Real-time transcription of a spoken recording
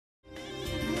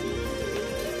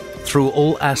through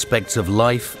all aspects of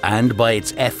life and by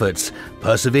its efforts,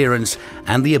 perseverance,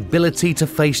 and the ability to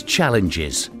face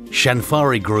challenges.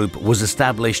 Shanfari Group was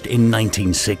established in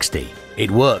 1960.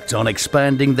 It worked on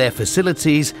expanding their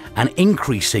facilities and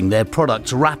increasing their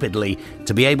products rapidly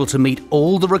to be able to meet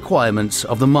all the requirements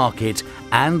of the market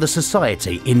and the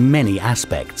society in many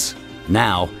aspects.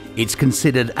 Now, it's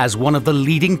considered as one of the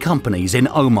leading companies in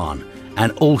Oman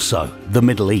and also the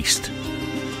Middle East.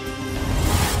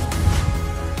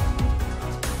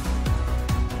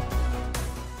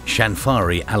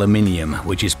 Shanfari Aluminium,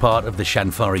 which is part of the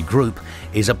Shanfari Group,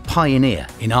 is a pioneer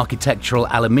in architectural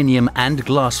aluminium and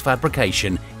glass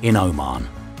fabrication in Oman.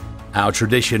 Our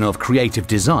tradition of creative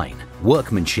design,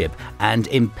 workmanship and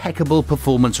impeccable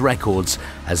performance records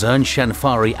has earned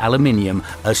Shanfari Aluminium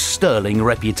a sterling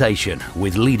reputation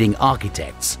with leading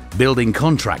architects, building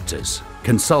contractors,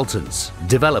 consultants,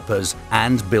 developers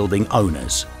and building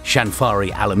owners.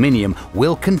 Shanfari Aluminium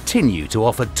will continue to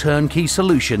offer turnkey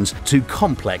solutions to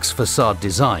complex facade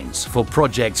designs for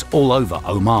projects all over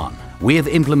Oman. We have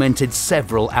implemented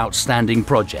several outstanding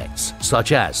projects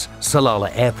such as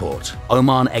Salalah Airport,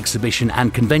 Oman Exhibition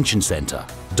and Convention Centre,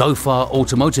 Dhofar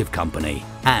Automotive Company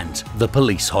and the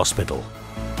Police Hospital.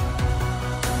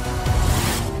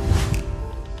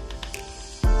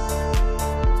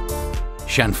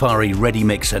 Shanfari Ready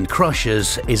Mix and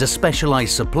Crushers is a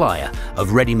specialised supplier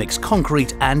of ready-mix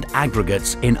concrete and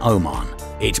aggregates in Oman.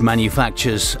 It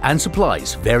manufactures and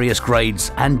supplies various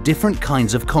grades and different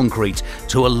kinds of concrete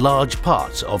to a large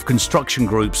part of construction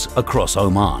groups across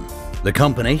Oman. The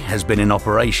company has been in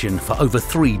operation for over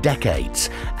 3 decades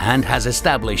and has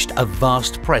established a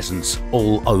vast presence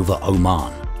all over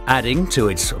Oman. Adding to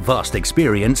its vast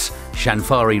experience,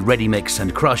 Shanfari Ready Mix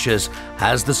and Crushers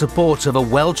has the support of a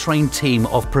well-trained team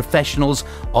of professionals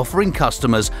offering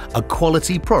customers a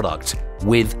quality product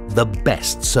with the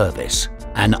best service.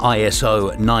 An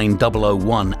ISO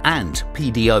 9001 and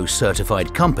PDO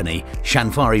certified company,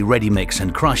 Shanfari Ready Mix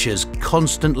and Crushers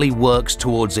constantly works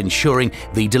towards ensuring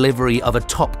the delivery of a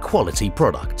top quality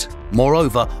product.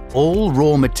 Moreover, all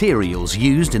raw materials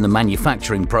used in the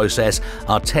manufacturing process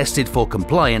are tested for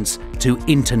compliance to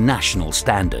international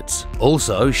standards.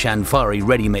 Also, Shanfari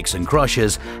Ready Mix and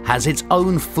Crushers has its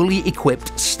own fully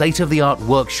equipped state-of-the-art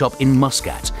workshop in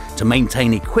Muscat to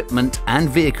maintain equipment and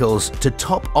vehicles to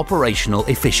top operational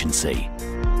efficiency.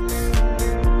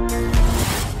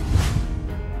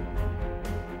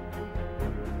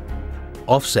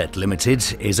 Offset Limited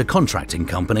is a contracting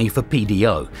company for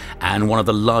PDO and one of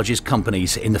the largest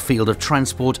companies in the field of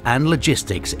transport and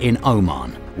logistics in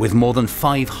Oman, with more than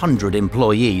 500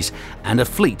 employees and a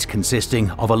fleet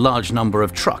consisting of a large number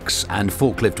of trucks and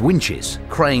forklift winches,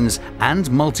 cranes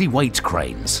and multi-weight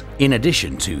cranes. In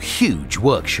addition to huge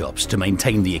workshops to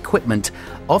maintain the equipment,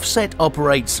 Offset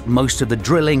operates most of the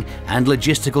drilling and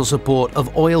logistical support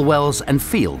of oil wells and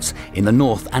fields in the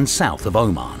north and south of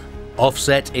Oman.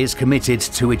 Offset is committed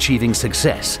to achieving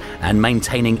success and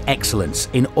maintaining excellence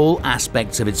in all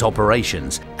aspects of its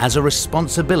operations as a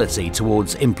responsibility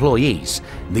towards employees,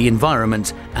 the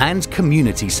environment and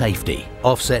community safety.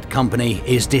 Offset Company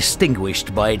is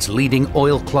distinguished by its leading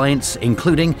oil clients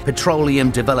including Petroleum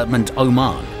Development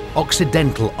Oman,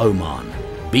 Occidental Oman,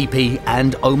 BP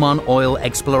and Oman Oil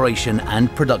Exploration and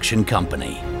Production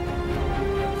Company.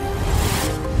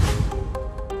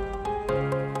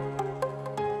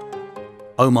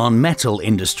 Oman Metal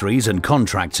Industries and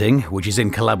Contracting, which is in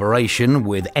collaboration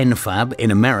with NFAB in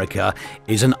America,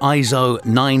 is an ISO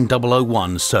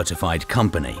 9001 certified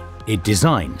company. It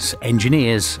designs,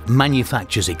 engineers,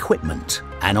 manufactures equipment,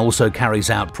 and also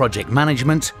carries out project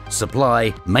management,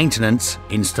 supply, maintenance,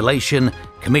 installation,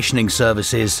 commissioning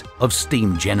services of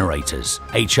steam generators,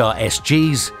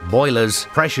 HRSGs, boilers,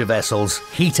 pressure vessels,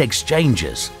 heat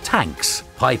exchangers, tanks,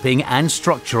 piping and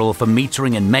structural for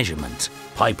metering and measurement,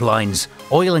 pipelines,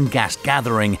 oil and gas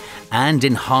gathering, and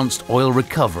enhanced oil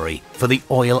recovery for the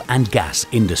oil and gas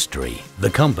industry. The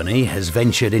company has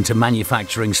ventured into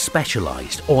manufacturing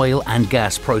specialized oil and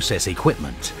gas process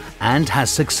equipment and has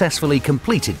successfully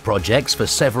completed projects for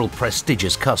several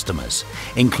prestigious customers,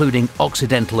 including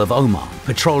Occidental of Oman,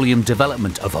 Petroleum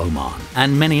Development of Oman,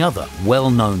 and many other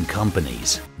well-known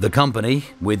companies. The company,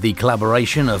 with the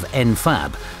collaboration of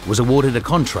NFAB, was awarded a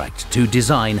contract to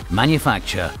design,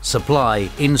 manufacture, supply,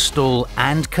 install,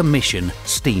 and commission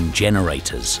steam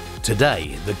generators.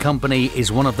 Today, the company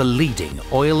is one of the leading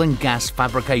oil and gas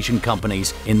fabrication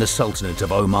companies in the Sultanate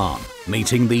of Oman,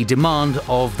 meeting the demand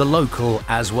of the local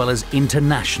as well as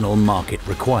international market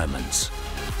requirements.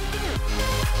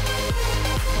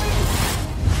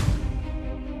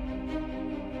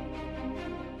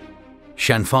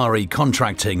 Shanfari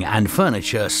Contracting and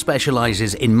Furniture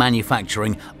specializes in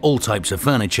manufacturing all types of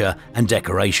furniture and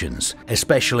decorations,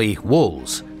 especially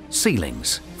walls,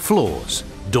 ceilings, floors,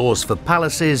 doors for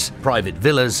palaces, private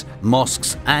villas,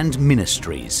 mosques and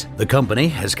ministries. The company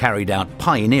has carried out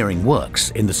pioneering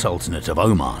works in the Sultanate of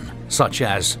Oman, such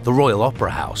as the Royal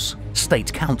Opera House,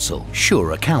 State Council,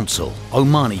 Shura Council,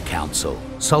 Omani Council,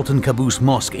 Sultan Qaboos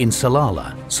Mosque in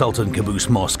Salalah, Sultan Qaboos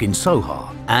Mosque in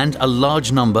Sohar, and a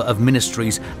large number of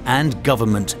ministries and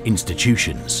government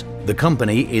institutions. The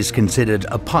company is considered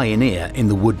a pioneer in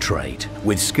the wood trade,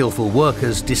 with skillful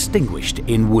workers distinguished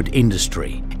in wood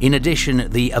industry. In addition,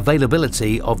 the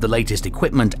availability of the latest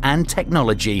equipment and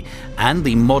technology and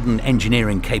the modern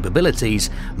engineering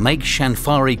capabilities make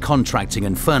Shanfari Contracting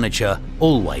and Furniture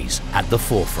always at the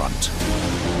forefront.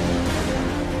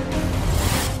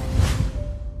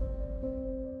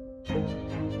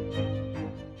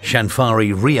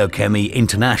 Shanfari Riochemy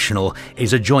International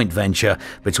is a joint venture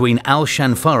between Al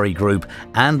Shanfari Group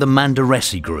and the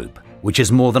Mandaresi Group, which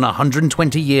has more than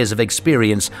 120 years of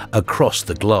experience across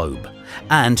the globe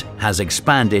and has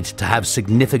expanded to have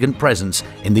significant presence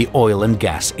in the oil and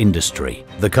gas industry.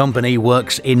 The company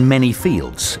works in many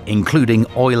fields, including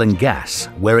oil and gas,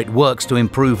 where it works to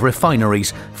improve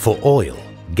refineries for oil,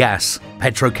 gas,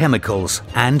 petrochemicals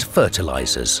and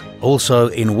fertilizers. Also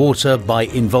in water by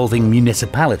involving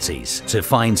municipalities to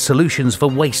find solutions for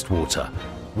wastewater,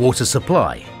 water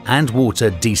supply and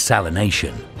water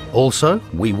desalination. Also,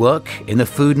 we work in the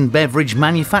food and beverage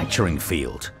manufacturing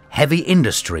field, heavy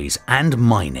industries and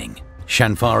mining.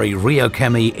 Shanfari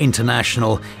Riochemy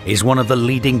International is one of the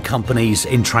leading companies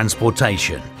in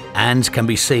transportation and can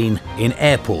be seen in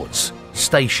airports,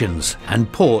 stations and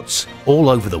ports all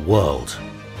over the world.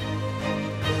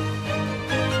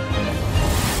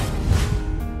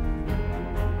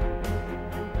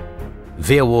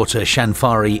 Veerwater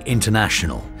Shanfari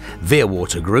International,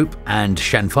 Veerwater Group and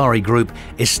Shanfari Group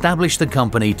established the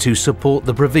company to support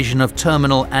the provision of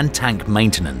terminal and tank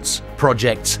maintenance,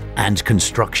 projects and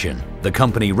construction. The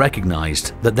company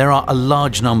recognized that there are a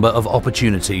large number of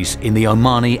opportunities in the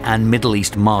Omani and Middle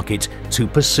East market to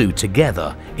pursue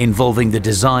together, involving the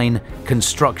design,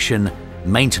 construction,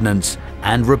 maintenance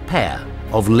and repair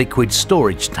of liquid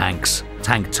storage tanks,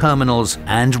 tank terminals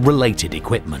and related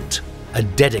equipment. A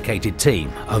dedicated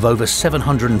team of over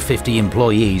 750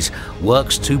 employees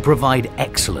works to provide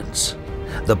excellence.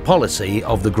 The policy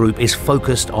of the group is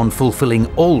focused on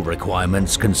fulfilling all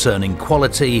requirements concerning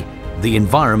quality, the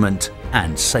environment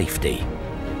and safety.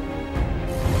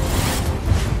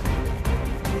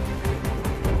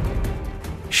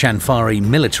 Shanfari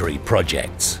Military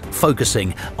Projects,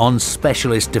 focusing on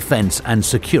specialist defense and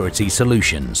security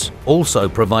solutions, also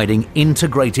providing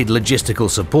integrated logistical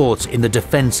support in the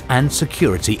defense and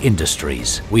security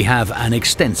industries. We have an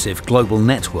extensive global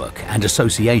network and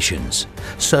associations,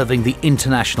 serving the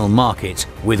international market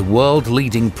with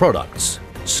world-leading products,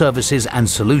 services and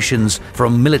solutions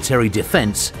from military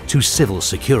defense to civil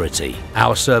security.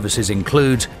 Our services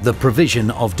include the provision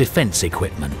of defense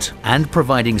equipment and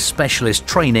providing specialist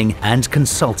training and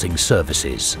consulting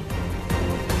services.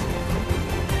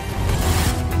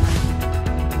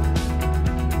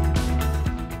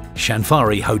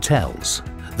 Shanfari Hotels.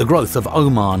 The growth of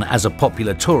Oman as a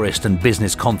popular tourist and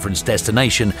business conference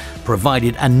destination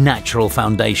provided a natural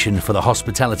foundation for the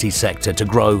hospitality sector to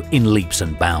grow in leaps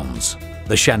and bounds.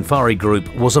 The Shanfari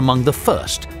Group was among the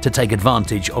first to take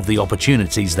advantage of the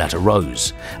opportunities that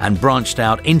arose and branched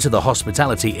out into the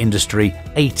hospitality industry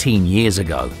 18 years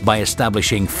ago by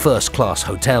establishing first-class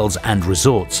hotels and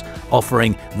resorts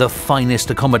offering the finest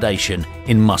accommodation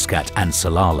in Muscat and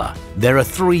Salalah. There are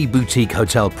 3 boutique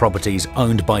hotel properties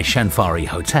owned by Shanfari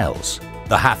Hotels: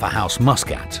 the Hafa House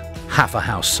Muscat, Hafa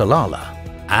House Salalah,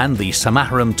 and the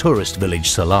Samahram Tourist Village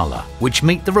Salalah, which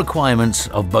meet the requirements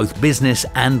of both business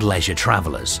and leisure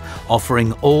travellers,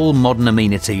 offering all modern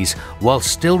amenities while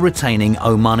still retaining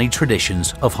Omani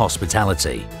traditions of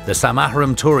hospitality. The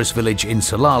Samahram Tourist Village in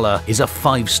Salalah is a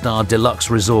 5-star deluxe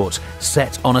resort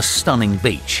set on a stunning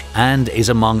beach and is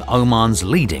among Oman's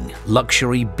leading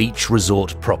luxury beach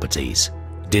resort properties.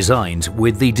 Designed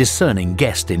with the discerning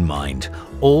guest in mind,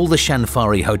 all the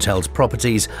Shanfari Hotel's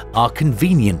properties are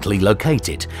conveniently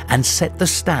located and set the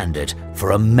standard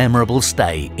for a memorable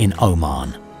stay in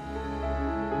Oman.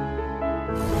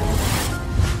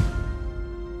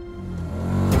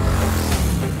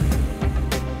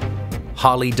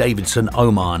 Harley-Davidson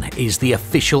Oman is the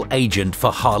official agent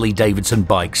for Harley-Davidson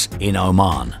bikes in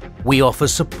Oman. We offer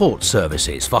support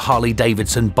services for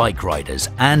Harley-Davidson bike riders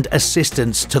and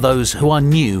assistance to those who are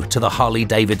new to the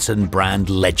Harley-Davidson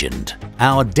brand legend.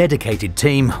 Our dedicated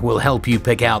team will help you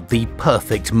pick out the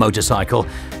perfect motorcycle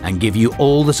and give you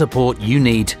all the support you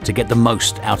need to get the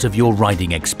most out of your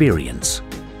riding experience.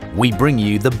 We bring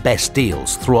you the best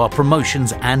deals through our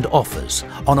promotions and offers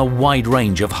on a wide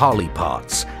range of Harley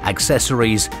parts,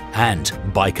 accessories and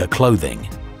biker clothing.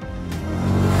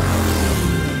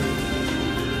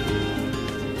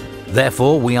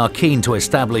 Therefore, we are keen to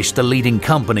establish the leading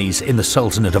companies in the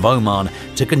Sultanate of Oman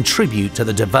to contribute to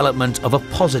the development of a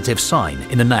positive sign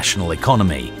in the national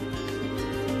economy.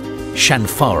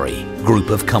 Shanfari Group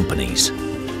of Companies.